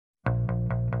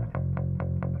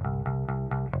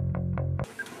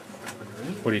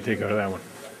What do you take out of that one?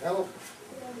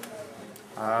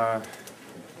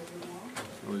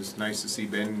 It was nice to see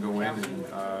Ben go in and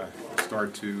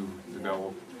start to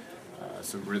develop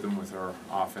some rhythm with our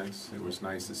offense. It was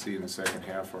nice to see in the second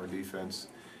half our defense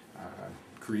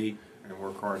create and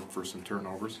work hard for some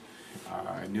turnovers.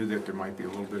 I knew that there might be a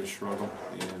little bit of struggle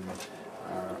in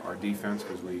our defense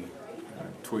because we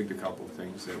twigged a couple of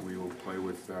things that we will play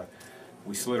with.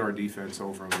 We slid our defense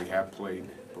over, and we have played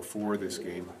before this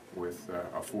game with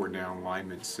a four-down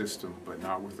lineman system, but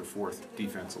not with a fourth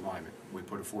defense alignment. We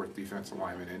put a fourth defense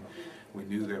alignment in. We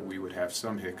knew that we would have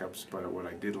some hiccups, but what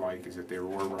I did like is that they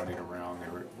were running around, they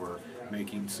were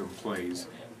making some plays.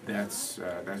 That's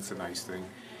a nice thing.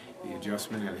 The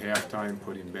adjustment at halftime,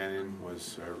 putting Ben in,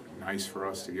 was nice for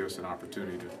us to give us an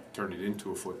opportunity to turn it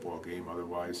into a football game.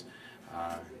 Otherwise,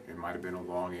 it might have been a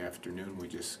long afternoon. We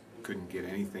just couldn't get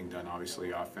anything done,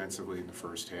 obviously, offensively in the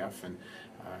first half, and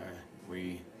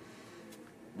we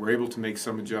were able to make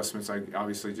some adjustments.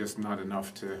 Obviously, just not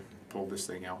enough to pull this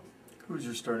thing out. Who's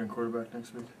your starting quarterback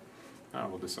next week?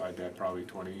 We'll decide that probably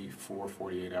 24,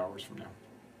 48 hours from now.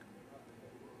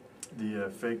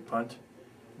 The fake punt.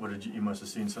 What did you must have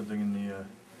seen something in the.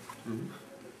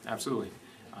 Absolutely.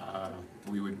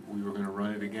 We were going to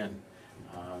run it again.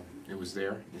 It was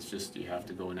there. It's just you have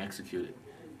to go and execute it,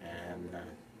 and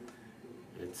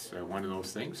it's one of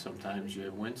those things. Sometimes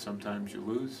you win, sometimes you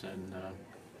lose, and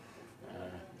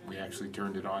we actually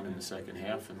turned it on in the second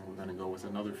half, and we're going to go with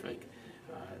another fake.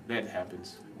 That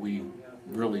happens. We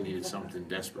really needed something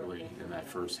desperately in that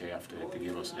first half to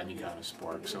give us any kind of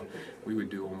spark. So we would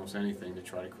do almost anything to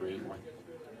try to create one.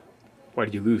 Why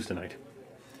did you lose tonight?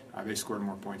 They scored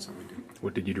more points than we did.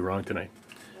 What did you do wrong tonight?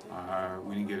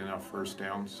 We didn't get enough first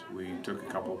downs. We took a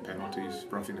couple of penalties.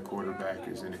 Roughing the quarterback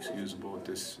is inexcusable at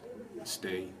this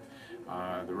stage.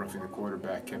 The roughing the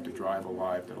quarterback kept the drive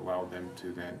alive that allowed them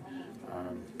to then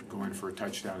go in for a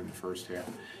touchdown in the first half.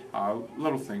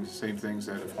 Little things, same things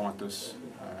that have haunted us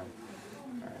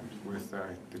with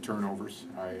the turnovers.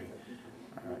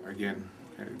 Again,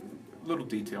 little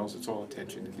details, it's all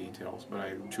attention to details, but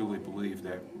I truly believe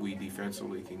that we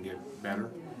defensively can get better,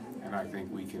 and I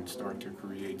think we can start to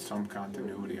create some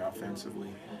continuity offensively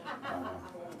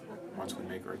once we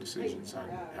make our decisions on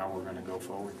how we're going to go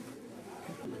forward.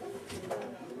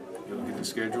 You look at the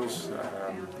schedules,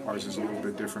 ours is a little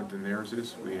bit different than theirs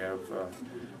is. We have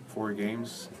 4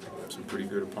 games, some pretty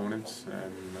good opponents,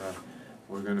 and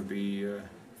we're going to be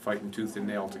fighting tooth and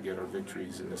nail to get our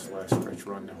victories in this last stretch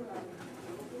run now.